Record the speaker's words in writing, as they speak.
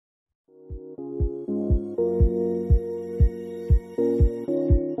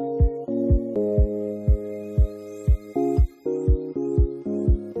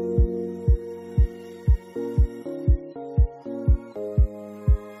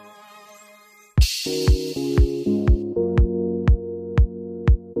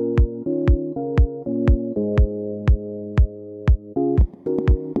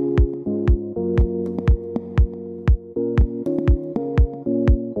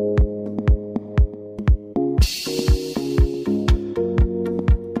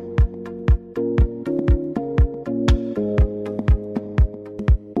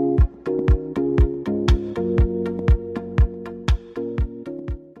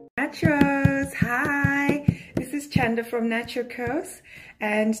Nachos. Hi, this is Chanda from Natural Coast,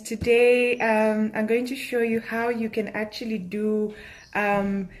 and today I'm going to show you how you can actually do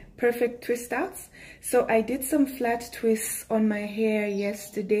perfect twist outs. So I did some flat twists on my hair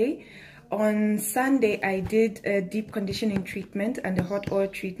yesterday. On Sunday I did a deep conditioning treatment and a hot oil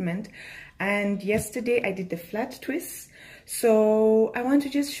treatment, and yesterday I did the flat twists. So I want to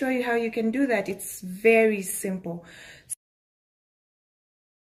just show you how you can do that. It's very simple.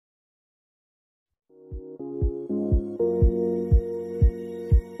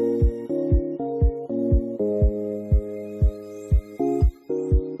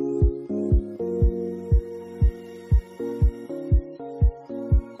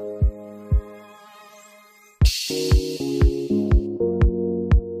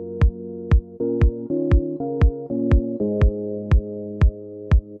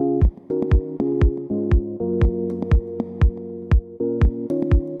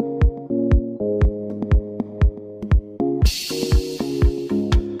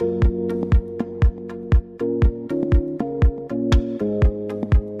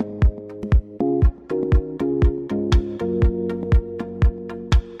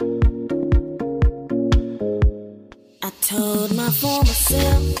 Told my former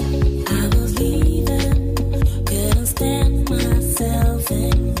self I was leaving, couldn't stand myself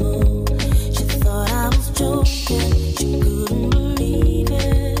anymore. She thought I was joking, she couldn't believe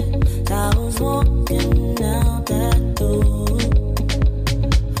it. I was walking out that door.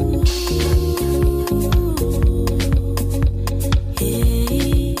 Ooh,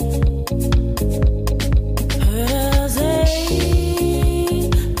 hey. Heard her say,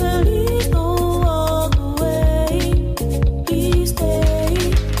 please don't walk away. Please stay,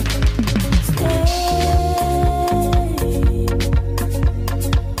 stay.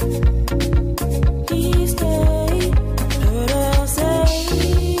 Please stay. Heard her say,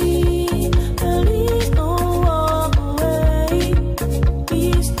 please don't walk away.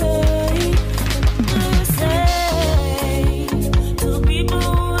 Please stay. Please stay. Two people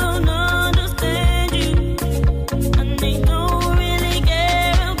don't understand you, and they don't really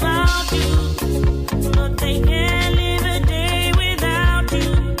care about you, but they can't live a day without you.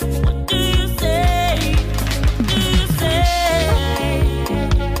 What do you say? Do you say?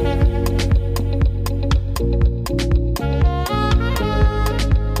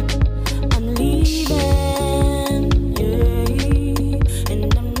 I'm leaving, yeah, and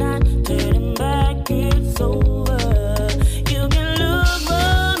I'm not turning back. It's over. You can look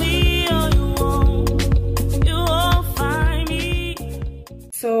for me all you want. You won't find me.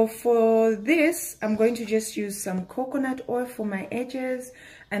 So for this, I'm going to just use some coconut oil for my edges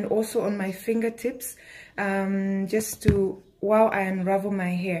and also on my fingertips, just to while I unravel my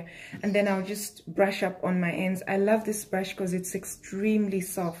hair, and then I'll just brush up on my ends. I love this brush because it's extremely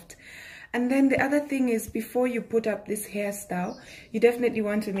soft. And then the other thing is, before you put up this hairstyle, you definitely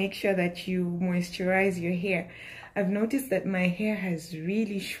want to make sure that you moisturize your hair. I've noticed that my hair has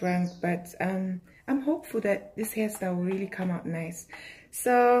really shrunk, but I'm hopeful that this hairstyle will really come out nice.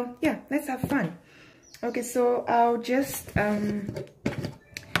 So yeah, let's have fun. Okay, so I'll just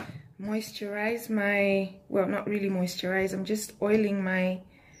moisturize my, well, not really moisturize, I'm just oiling my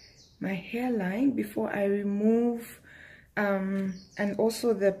hairline before I remove and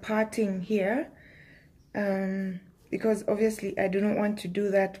also the parting here, because obviously I do not want to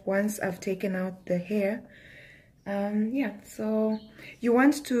do that once I've taken out the hair. Yeah, so you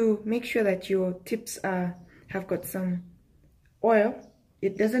want to make sure that your tips have got some oil.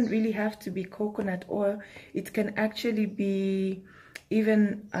 It doesn't really have to be coconut oil. It can actually be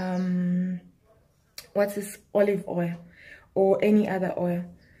even what's this, olive oil or any other oil,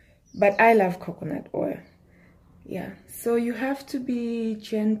 but I love coconut oil. Yeah, so you have to be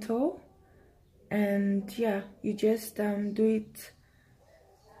gentle, and yeah, you just do it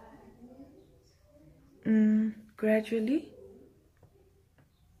gradually.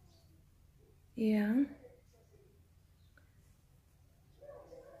 Yeah.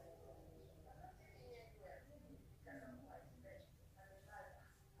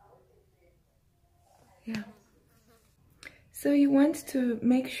 Yeah. So you want to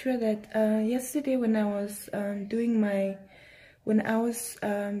make sure that yesterday when I was doing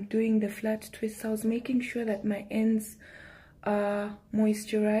the flat twist, I was making sure that my ends are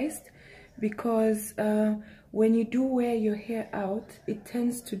moisturized, because when you do wear your hair out, it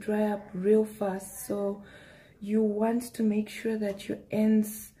tends to dry up real fast. So you want to make sure that your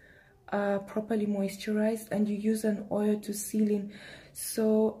ends are properly moisturized, and you use an oil to seal in.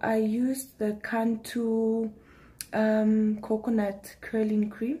 So I used the Cantu coconut curling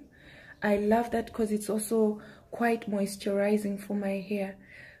cream. I love that because it's also quite moisturizing for my hair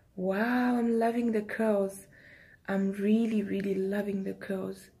Wow, I'm loving the curls. I'm really loving the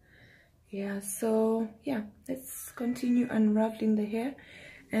curls. Yeah, so yeah, let's continue unraveling the hair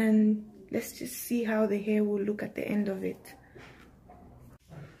and let's just see how the hair will look at the end of it.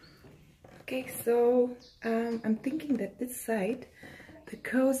 Okay, so I'm thinking that this side the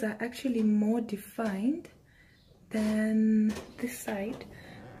curls are actually more defined than this side,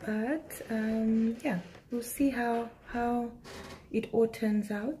 but yeah, we'll see how it all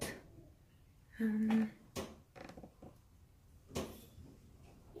turns out.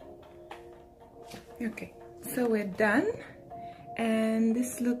 Okay, so we're done and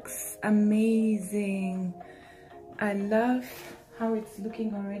this looks amazing. I love how it's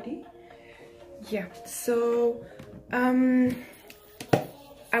looking already. Yeah, so I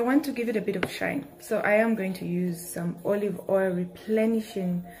want to give it a bit of shine, so I am going to use some olive oil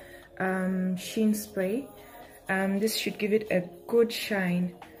replenishing sheen spray. This should give it a good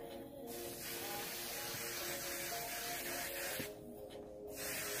shine.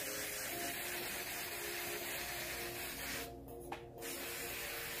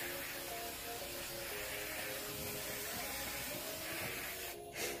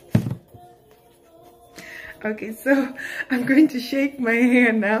 Okay, so I'm going to shake my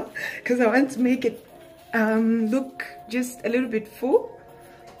hair now because I want to make it look just a little bit full,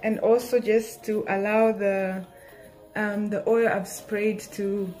 and also just to allow the oil I've sprayed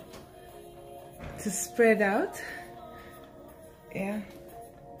to spread out. Yeah.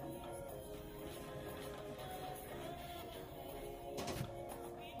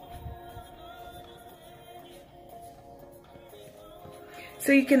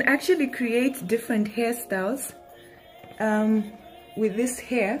 So you can actually create different hairstyles with this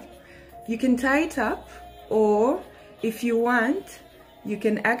hair. You can tie it up, or if you want, you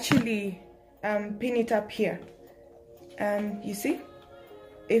can actually pin it up here. You see,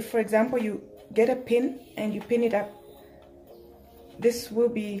 if for example you get a pin and you pin it up, this will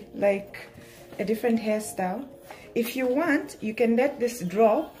be like a different hairstyle. If you want, you can let this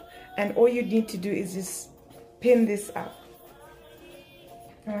drop, and all you need to do is just pin this up.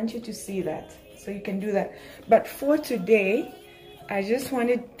 I want you to see that, so you can do that. But for today, I just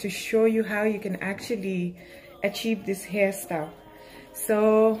wanted to show you how you can actually achieve this hairstyle.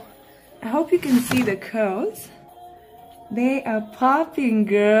 So I hope you can see the curls. They are popping,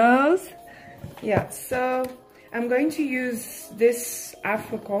 girls. Yeah, so I'm going to use this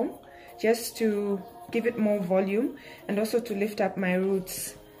Afro comb just to give it more volume and also to lift up my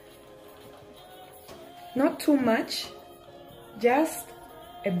roots. Not too much, just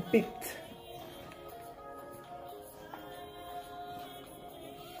a bit.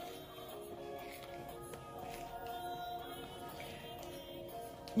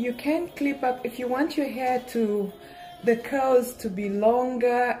 You can clip up if you want your hair to, the curls to be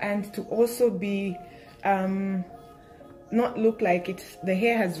longer and to also be not look like the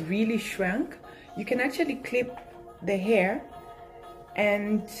hair has really shrunk. You can actually clip the hair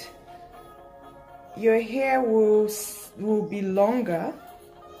and your hair will be longer.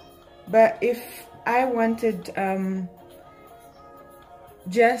 But if I wanted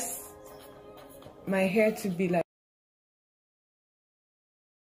just my hair to be like